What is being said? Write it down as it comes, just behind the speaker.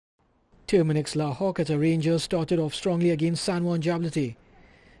Terminix La Horquetta Rangers started off strongly against San Juan Jabloteh.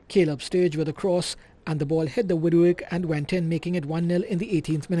 Caleb staged with a cross and the ball hit the woodwork and went in, making it 1-0 in the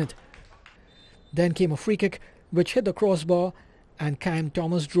 18th minute. Then came a free kick which hit the crossbar and Cam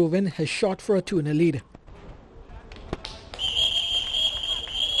Thomas drove in his shot for a 2-0 lead.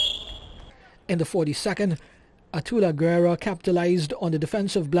 In the 42nd, Ataulla Guerra capitalized on the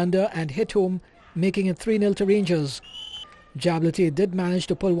defensive blunder and hit home, making it 3-0 to Rangers. Jabloteh did manage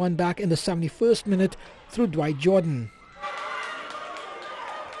to pull one back in the 71st minute through Dwight Jordan.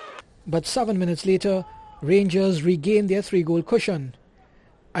 But 7 minutes later, Rangers regained their 3-goal cushion.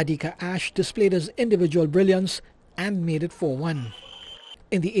 Adika Ash displayed his individual brilliance and made it 4-1.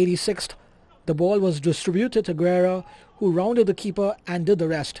 In the 86th, the ball was distributed to Guerra, who rounded the keeper and did the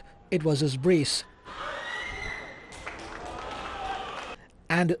rest. It was his brace.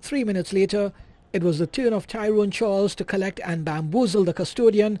 And 3 minutes later, it was the turn of Tyrone Charles to collect and bamboozle the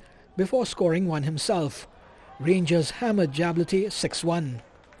custodian before scoring one himself. Rangers hammered Jabloteh 6-1.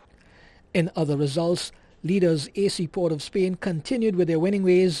 In other results, leaders AC Port of Spain continued with their winning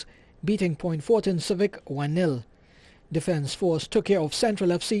ways, beating Point Fortin Civic 1-0. Defence Force took care of Central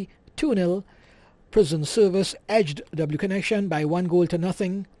FC 2-0. Prison Service edged W Connection by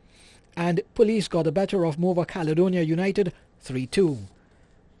 1-0. And Police got the better of Mova Caledonia United 3-2.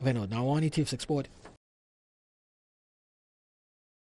 Vinod Nawani, TV6 Sport.